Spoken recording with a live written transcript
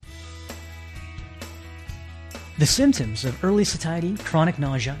The symptoms of early satiety, chronic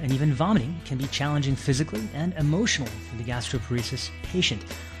nausea, and even vomiting can be challenging physically and emotionally for the gastroparesis patient.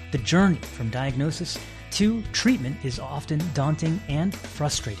 The journey from diagnosis to treatment is often daunting and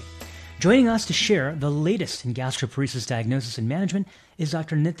frustrating. Joining us to share the latest in gastroparesis diagnosis and management is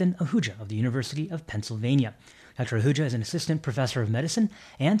Dr. Nitin Ahuja of the University of Pennsylvania. Dr. Ahuja is an assistant professor of medicine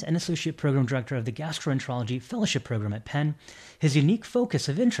and an associate program director of the Gastroenterology Fellowship Program at Penn. His unique focus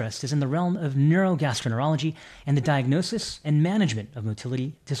of interest is in the realm of neurogastroenterology and the diagnosis and management of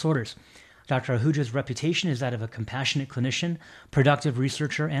motility disorders. Dr. Ahuja's reputation is that of a compassionate clinician, productive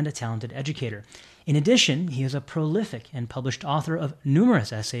researcher, and a talented educator. In addition, he is a prolific and published author of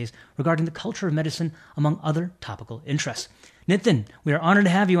numerous essays regarding the culture of medicine, among other topical interests. Nitin, we are honored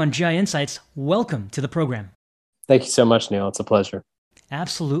to have you on GI Insights. Welcome to the program. Thank you so much, Neil. It's a pleasure.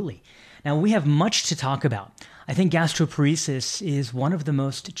 Absolutely. Now, we have much to talk about. I think gastroparesis is one of the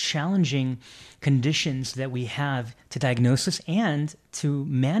most challenging conditions that we have to diagnosis and to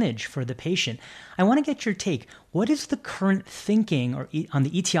manage for the patient. I want to get your take. What is the current thinking on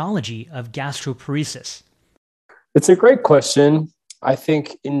the etiology of gastroparesis? It's a great question. I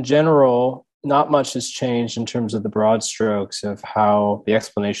think in general, not much has changed in terms of the broad strokes of how the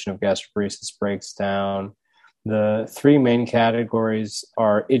explanation of gastroparesis breaks down. The three main categories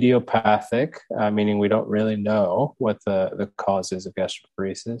are idiopathic, meaning we don't really know what the cause is of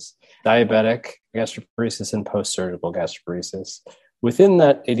gastroparesis, diabetic gastroparesis, and post-surgical gastroparesis. Within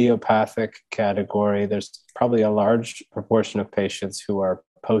that idiopathic category, there's probably a large proportion of patients who are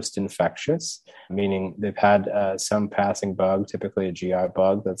post-infectious, meaning they've had some passing bug, typically a GI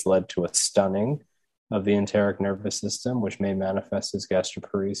bug, that's led to a stunning of the enteric nervous system, which may manifest as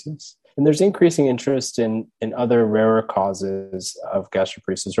gastroparesis. And there's increasing interest in other rarer causes of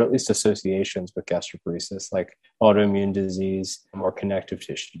gastroparesis, or at least associations with gastroparesis, like autoimmune disease or connective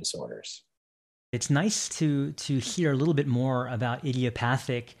tissue disorders. It's nice to hear a little bit more about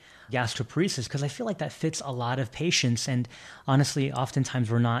idiopathic gastroparesis, because I feel like that fits a lot of patients. And honestly,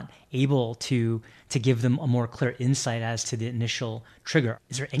 oftentimes we're not able to give them a more clear insight as to the initial trigger.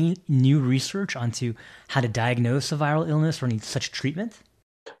 Is there any new research onto how to diagnose a viral illness or any such treatment?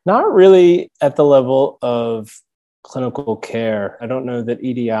 Not really at the level of clinical care. I don't know that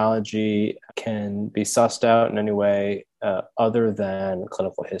etiology can be sussed out in any way other than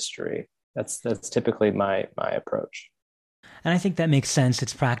clinical history. That's typically my approach. And I think that makes sense.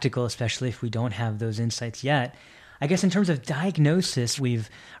 It's practical, especially if we don't have those insights yet. I guess in terms of diagnosis, we've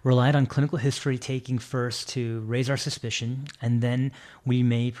relied on clinical history taking first to raise our suspicion, and then we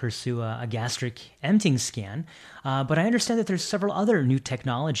may pursue a gastric emptying scan. But I understand that there's several other new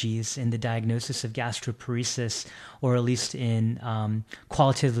technologies in the diagnosis of gastroparesis, or at least in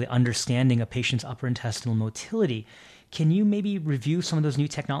qualitatively understanding a patient's upper intestinal motility. Can you maybe review some of those new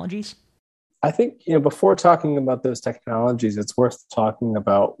technologies? I think, before talking about those technologies, it's worth talking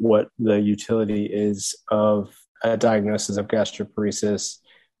about what the utility is of a diagnosis of gastroparesis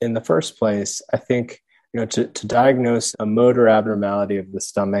in the first place. I think, to diagnose a motor abnormality of the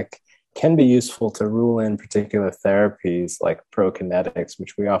stomach can be useful to rule in particular therapies like prokinetics,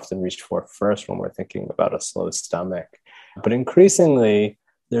 which we often reach for first when we're thinking about a slow stomach. But increasingly,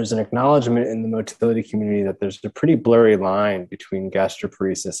 there's an acknowledgement in the motility community that there's a pretty blurry line between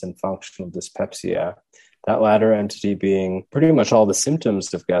gastroparesis and functional dyspepsia, that latter entity being pretty much all the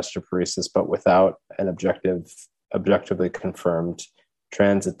symptoms of gastroparesis, but without an objectively confirmed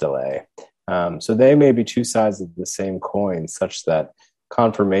transit delay. So they may be two sides of the same coin, such that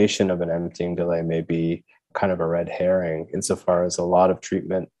confirmation of an emptying delay may be kind of a red herring, insofar as a lot of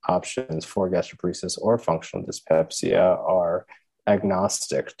treatment options for gastroparesis or functional dyspepsia are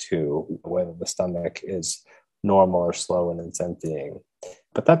agnostic to whether the stomach is normal or slow in its emptying.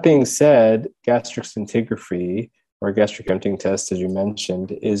 But that being said, gastric scintigraphy, or gastric emptying test, as you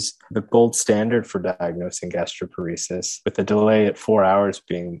mentioned, is the gold standard for diagnosing gastroparesis, with a delay at 4 hours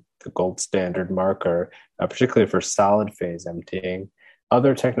being the gold standard marker, particularly for solid phase emptying.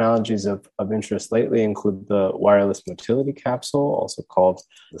 Other technologies of interest lately include the wireless motility capsule, also called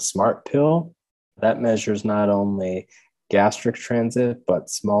the smart pill. That measures not only gastric transit, but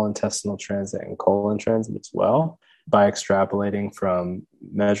small intestinal transit and colon transit as well, by extrapolating from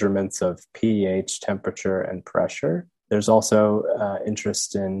measurements of pH, temperature, and pressure. There's also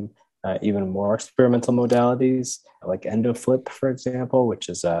interest in even more experimental modalities, like EndoFlip, for example, which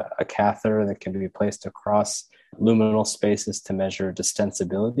is a catheter that can be placed across luminal spaces to measure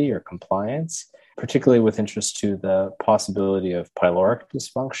distensibility or compliance, particularly with interest to the possibility of pyloric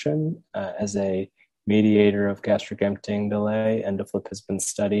dysfunction as a mediator of gastric emptying delay. EndoFlip has been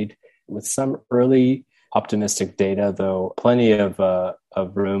studied with some early optimistic data, though plenty of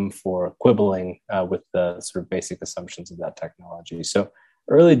room for quibbling with the sort of basic assumptions of that technology. So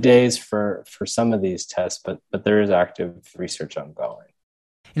early days for some of these tests, but there is active research ongoing.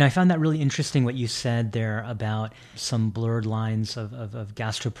 And I found that really interesting what you said there about some blurred lines of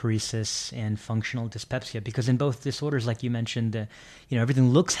gastroparesis and functional dyspepsia, because in both disorders, like you mentioned,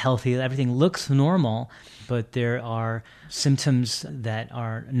 everything looks healthy, everything looks normal, but there are symptoms that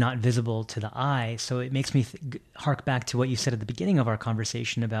are not visible to the eye. So it makes me hark back to what you said at the beginning of our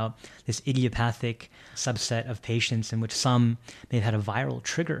conversation about this idiopathic subset of patients in which some may have had a viral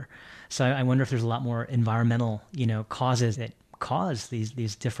trigger. So I wonder if there's a lot more environmental, causes that cause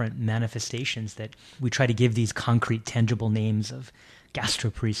these different manifestations that we try to give these concrete, tangible names of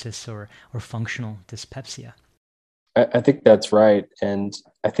gastroparesis or functional dyspepsia. I think that's right. And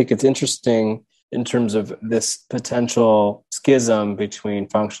I think it's interesting in terms of this potential schism between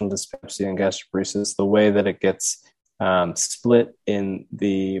functional dyspepsia and gastroparesis, the way that it gets split in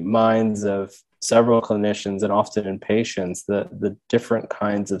the minds of several clinicians and often in patients, the different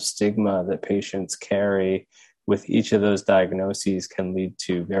kinds of stigma that patients carry with each of those diagnoses can lead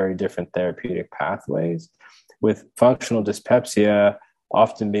to very different therapeutic pathways. With functional dyspepsia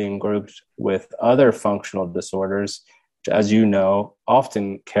often being grouped with other functional disorders, which, as you know,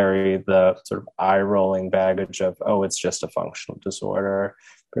 often carry the sort of eye-rolling baggage of, oh, it's just a functional disorder,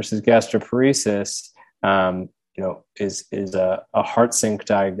 versus gastroparesis, is a heart sink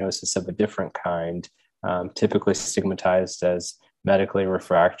diagnosis of a different kind, typically stigmatized as medically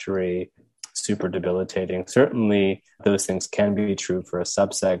refractory, super debilitating. Certainly, those things can be true for a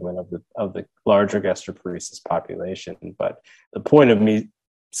subsegment of the larger gastroparesis population. But the point of me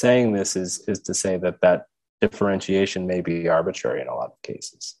saying this is to say that differentiation may be arbitrary in a lot of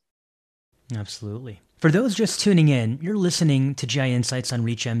cases. Absolutely. For those just tuning in, you're listening to GI Insights on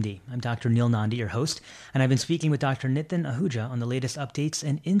ReachMD. I'm Dr. Neil Nandi, your host, and I've been speaking with Dr. Nitin Ahuja on the latest updates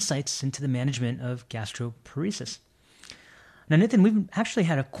and insights into the management of gastroparesis. Now, Nitin, we've actually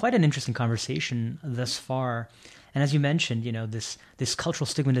had quite an interesting conversation thus far. And as you mentioned, this cultural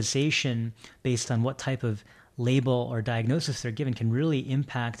stigmatization based on what type of label or diagnosis they're given can really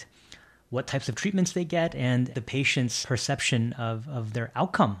impact what types of treatments they get and the patient's perception of their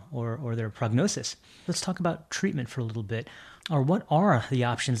outcome or their prognosis. Let's talk about treatment for a little bit. Or what are the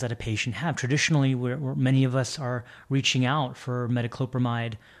options that a patient have? Traditionally, where many of us are reaching out for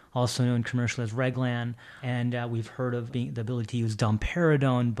metoclopramide, also known commercially as Reglan, and we've heard of the ability to use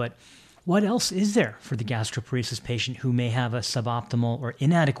domperidone, but what else is there for the gastroparesis patient who may have a suboptimal or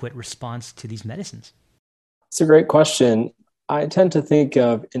inadequate response to these medicines? It's a great question. I tend to think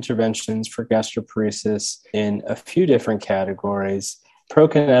of interventions for gastroparesis in a few different categories.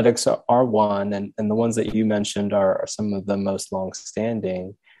 Prokinetics are one, and the ones that you mentioned are some of the most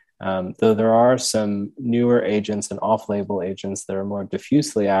long-standing. Though there are some newer agents and off-label agents that are more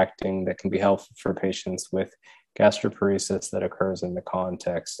diffusely acting that can be helpful for patients with gastroparesis that occurs in the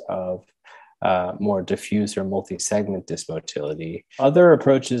context of more diffuse or multi-segment dysmotility. Other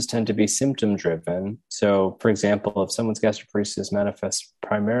approaches tend to be symptom-driven. So, for example, if someone's gastroparesis manifests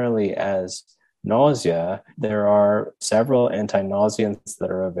primarily as nausea, there are several anti-nauseants that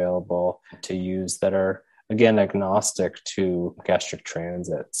are available to use that are, again, agnostic to gastric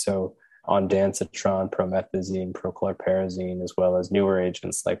transit. So ondansetron, promethazine, prochlorperazine, as well as newer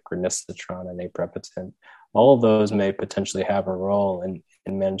agents like granisetron and aprepitant, all of those may potentially have a role in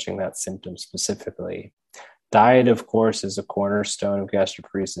managing that symptom specifically. Diet, of course, is a cornerstone of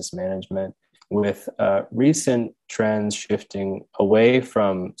gastroparesis management, with recent trends shifting away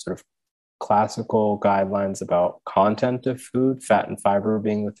from sort of classical guidelines about content of food, fat and fiber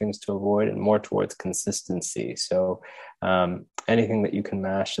being the things to avoid, and more towards consistency. So anything that you can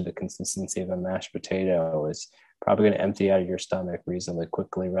mash to the consistency of a mashed potato is probably going to empty out of your stomach reasonably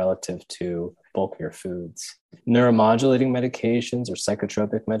quickly relative to bulkier foods. Neuromodulating medications or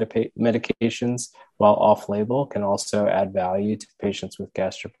psychotropic medications, while off-label, can also add value to patients with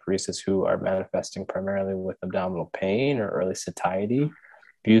gastroparesis who are manifesting primarily with abdominal pain or early satiety.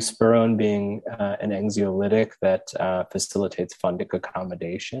 Buspirone being an anxiolytic that facilitates fundic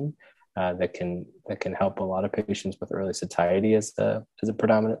accommodation that can help a lot of patients with early satiety as a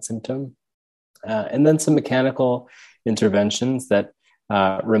predominant symptom. And then some mechanical interventions that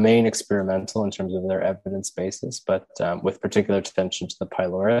remain experimental in terms of their evidence basis, but with particular attention to the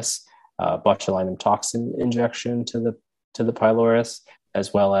pylorus, botulinum toxin injection to the pylorus,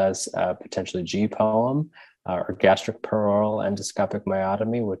 as well as potentially G-POEM, or gastric peroral endoscopic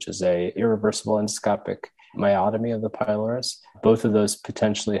myotomy, which is a irreversible endoscopic myotomy of the pylorus. Both of those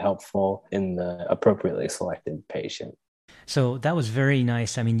potentially helpful in the appropriately selected patient. So that was very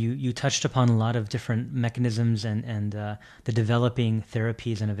nice. I mean, you touched upon a lot of different mechanisms and the developing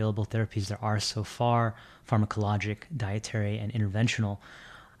therapies and available therapies there are so far, pharmacologic, dietary, and interventional.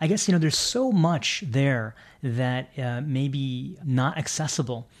 I guess, there's so much there that may be not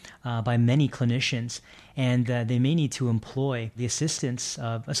accessible by many clinicians, and they may need to employ the assistance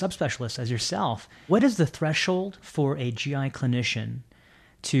of a subspecialist as yourself. What is the threshold for a GI clinician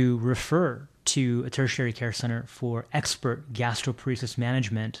to refer to a tertiary care center for expert gastroparesis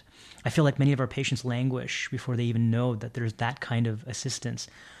management? I feel like many of our patients languish before they even know that there's that kind of assistance.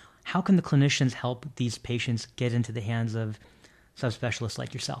 How can the clinicians help these patients get into the hands of subspecialists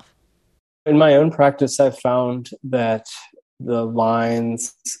like yourself? In my own practice, I've found that the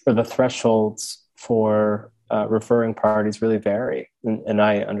lines or the thresholds for referring parties really vary. And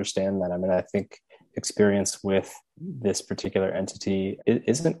I understand that. I mean, I think experience with this particular entity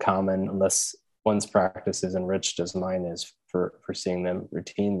isn't common unless one's practice is enriched as mine is for seeing them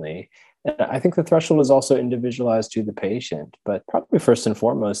routinely. And I think the threshold is also individualized to the patient, but probably first and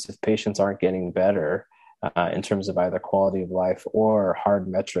foremost, if patients aren't getting better in terms of either quality of life or hard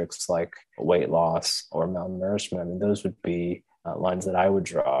metrics like weight loss or malnourishment, I mean, those would be lines that I would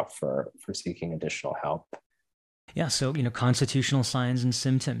draw for seeking additional help. Yeah, so constitutional signs and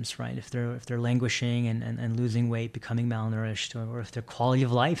symptoms, right? If they're languishing and losing weight, becoming malnourished, or if their quality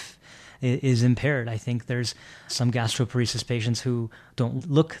of life is impaired. I think there's some gastroparesis patients who don't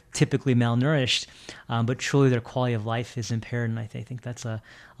look typically malnourished, but truly their quality of life is impaired, and I think that's a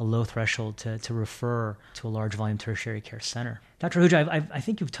low threshold to refer to a large volume tertiary care center. Dr. Ahuja, I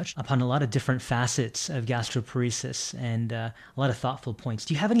think you've touched upon a lot of different facets of gastroparesis and a lot of thoughtful points.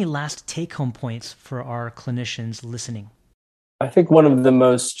 Do you have any last take-home points for our clinicians listening? I think one of the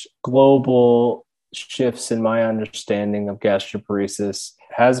most global shifts in my understanding of gastroparesis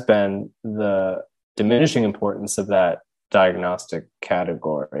has been the diminishing importance of that diagnostic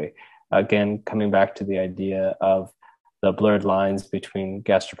category. Again, coming back to the idea of the blurred lines between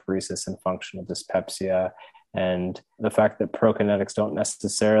gastroparesis and functional dyspepsia, and the fact that prokinetics don't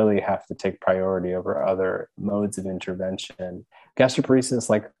necessarily have to take priority over other modes of intervention. Gastroparesis,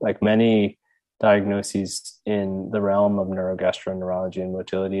 like many diagnoses in the realm of neurogastroenterology and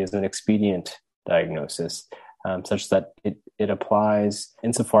motility, is an expedient diagnosis, such that it applies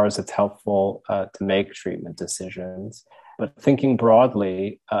insofar as it's helpful to make treatment decisions. But thinking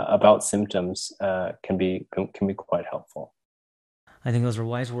broadly about symptoms can be quite helpful. I think those are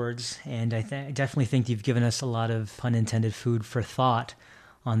wise words, and I definitely think you've given us a lot of pun intended food for thought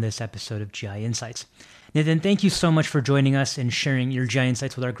on this episode of GI Insights. Nathan, thank you so much for joining us and sharing your GI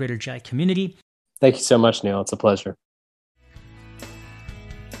insights with our greater GI community. Thank you so much, Neil. It's a pleasure.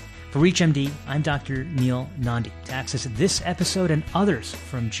 For ReachMD, I'm Dr. Neil Nandi. To access this episode and others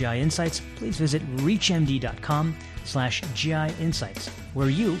from GI Insights, please visit reachmd.com/GI Insights, where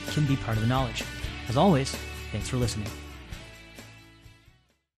you can be part of the knowledge. As always, thanks for listening.